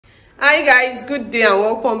Hi guys, good day and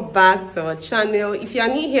welcome back to our channel. If you are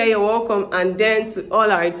new here, you're welcome, and then to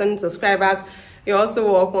all our returning subscribers, you're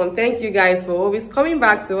also welcome. Thank you guys for always coming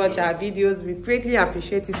back to watch our videos. We greatly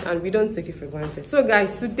appreciate it and we don't take it for granted. So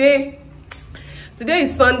guys, today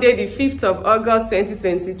is Sunday, the 5th of August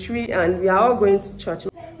 2023, and we are all going to church.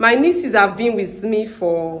 My nieces have been with me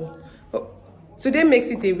for today makes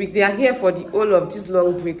it a week. They are here for the whole of this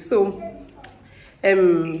long break. So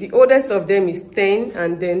the oldest of them is 10,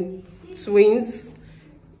 and then twins.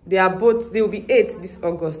 They will be 8 this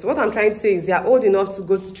August. What I'm trying to say is they are old enough to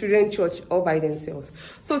go to children's church all by themselves.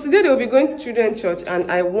 So today they will be going to children's church,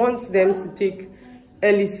 and I want them to take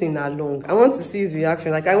Ellison along. I want to see his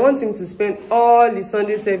reaction. Like, I want him to spend all the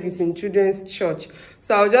Sunday service in children's church.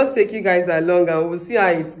 So I'll just take you guys along and we'll see how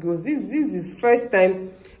it goes. This is his first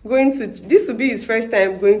time going to, this will be his first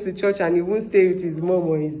time going to church, and he won't stay with his mom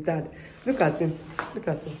or his dad. Look at him. Look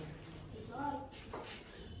at him.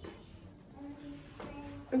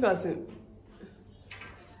 Look at him.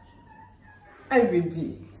 Hi,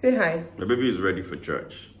 baby. Say hi. The baby is ready for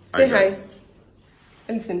church. Say hi.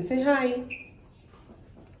 Listen, say hi.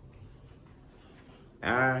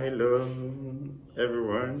 Hello,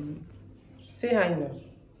 everyone. Say hi now.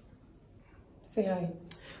 Say hi.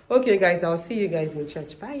 Okay, guys, I'll see you guys in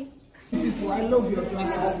church. Bye. Beautiful. I love your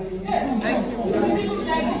glasses. Thank you.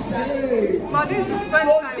 Hey. But this is first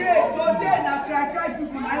time. Today, na cry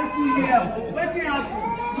people na see here. Wetin happen?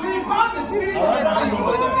 We found the series. But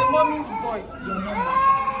it's a mommy's boy.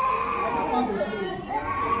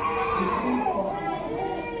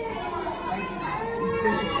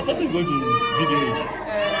 I thought you were going to video it.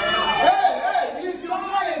 Hey, if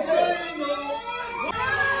someone is saying no.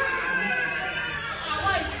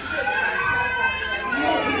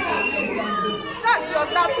 That's your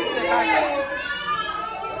glasses.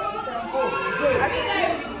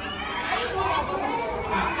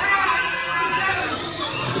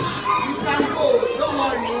 Don't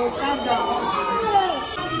worry, calm down.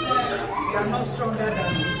 You are not stronger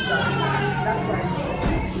than this. That time.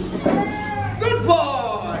 Good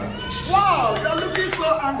boy! Wow, you're looking so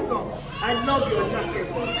handsome. I love your jacket.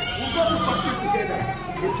 We'll go to party together.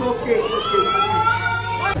 It's okay, it's okay,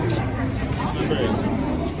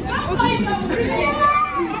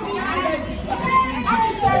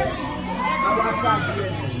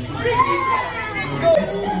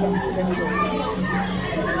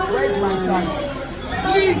 Where's my tag?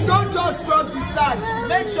 Please don't just drop the tag.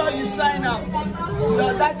 Make sure you sign up.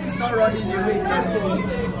 Your dad is not running away.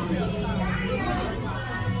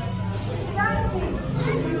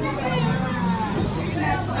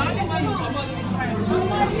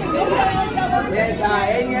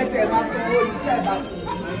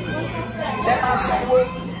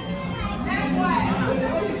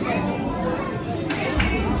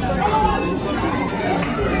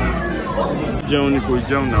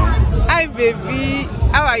 Hi, baby.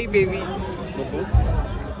 How are you, baby?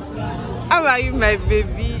 How are you, my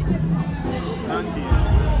baby? Thank you.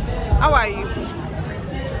 How are you?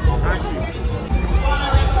 Thank you.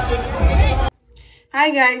 Hi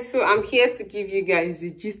guys, so I'm here to give you guys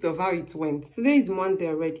the gist of how it went. Today is Monday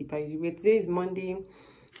already, by the way. Today is Monday,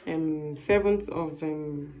 7th of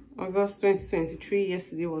August 2023.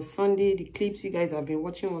 Yesterday was Sunday. The clips you guys have been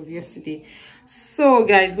watching was yesterday. So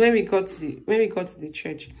guys, when we got to the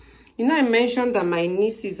church, you know, I mentioned that my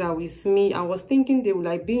nieces are with me. I was thinking they would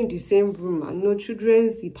like be in the same room and no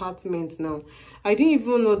children's department now. I didn't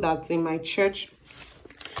even know that in my church.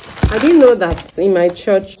 I didn't know that in my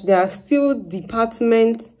church there are still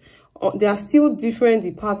departments. There are still different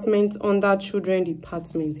departments under children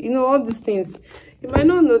department. You know, all these things, you might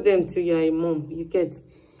not know them till you're a mom, you get.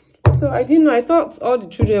 So I didn't know. I thought all the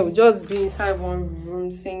children would just be inside one room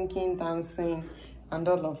singing, dancing, and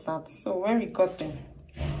all of that. So when we got there,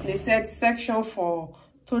 they said section for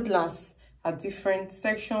toddlers are different,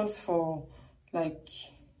 sections for like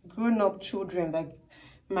grown-up children, like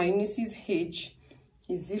my niece's age,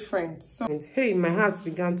 is different. So hey, my heart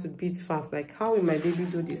began to beat fast. Like, how will my baby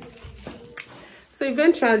do this? So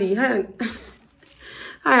eventually, hi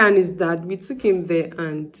and his dad, we took him there,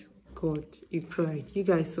 and God, he cried. You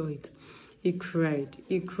guys saw it. He cried.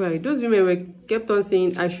 Those women kept on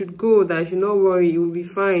saying I should go, that I should not worry, he will be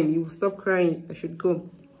fine, he will stop crying, I should go.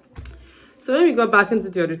 So when we got back into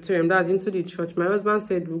the auditorium, that's into the church, my husband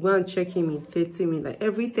said we'll go and check him in 30 minutes. Like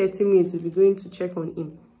every 30 minutes we'll be going to check on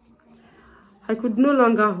him. I could no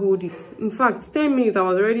longer hold it. In fact, 10 minutes I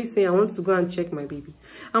was already saying I want to go and check my baby.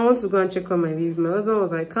 I want to go and check on my baby. My husband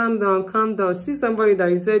was like, calm down. See somebody that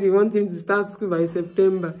you said you want him to start school by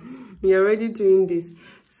September. We are already doing this.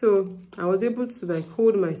 So I was able to like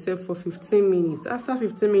hold myself for 15 minutes. After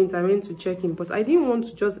 15 minutes, I went to check in, but I didn't want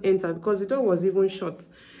to just enter because the door was even shut.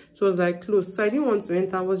 It was like closed, so I didn't want to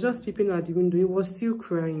enter. I was just peeping at the window. He was still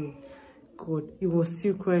crying. God, he was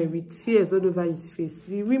still crying with tears all over his face.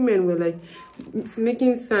 The women were like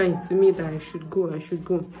making signs to me that I should go, I should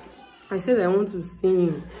go. I said I want to see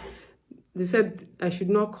him. They said I should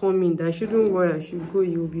not come in, that I shouldn't worry, I should go,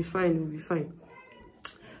 he will be fine, he will be fine.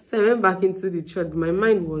 So I went back into the church. My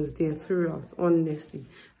mind was there throughout, honestly.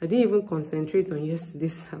 I didn't even concentrate on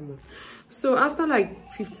yesterday's sermon. So after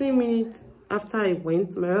like 15 minutes after I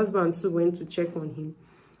went, my husband too went to check on him.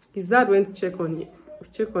 His dad went to check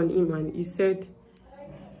on him, and he said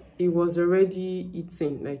he was already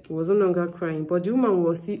eating, like he was no longer crying, but the woman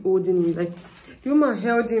was still holding him. Like the woman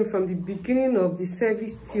held him from the beginning of the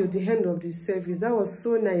service till the end of the service. That was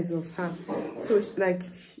so nice of her. So like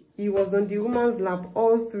he was on the woman's lap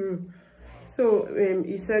all through. So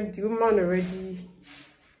he said the woman already,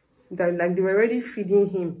 that like they were already feeding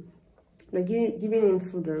him, like giving him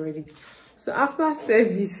food already. So after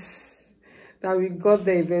service that we got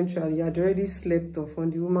there eventually, he had already slept off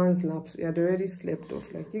on the woman's lap. He had already slept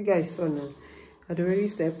off, like you guys saw now. Had already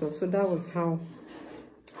slept off. So that was how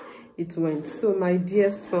it went. So my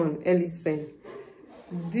dear son Ellison,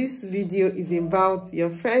 this video is about your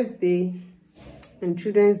first day in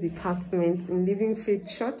children's department in Living Faith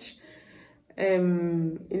Church.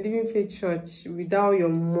 In Living Faith Church without your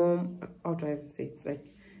mom, how do I say it, like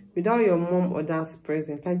without your mom or dad's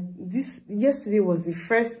present. Like this yesterday was the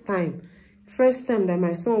first time that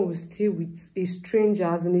my son will stay with a stranger,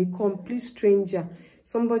 as in a complete stranger,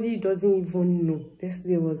 somebody he doesn't even know.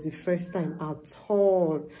 Yesterday was the first time at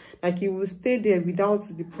all. Like he will stay there without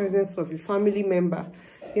the presence of a family member.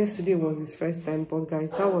 Yesterday was his first time. But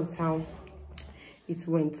guys, that was how it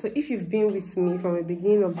went. So if you've been with me from the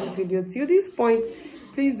beginning of this video till this point,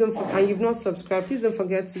 please don't forget, and you've not subscribed, please don't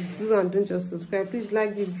forget to do, and don't just subscribe. Please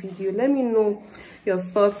like this video. Let me know your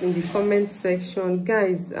thoughts in the comment section,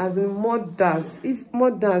 guys. As in mothers,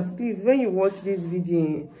 please, when you watch this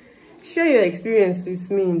video, share your experience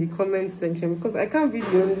with me in the comment section, because I can't be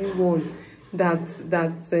the only one that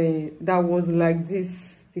was like this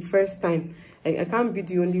the first time. I can't be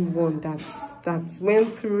the only one that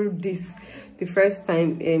went through this the first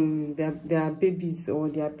time their babies or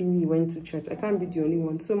their baby went to church. I can't be the only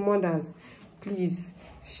one. So mothers, please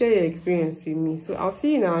share your experience with me. So I'll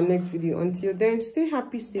see you in our next video. Until then, stay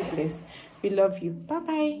happy, stay blessed. We love you. Bye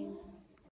bye.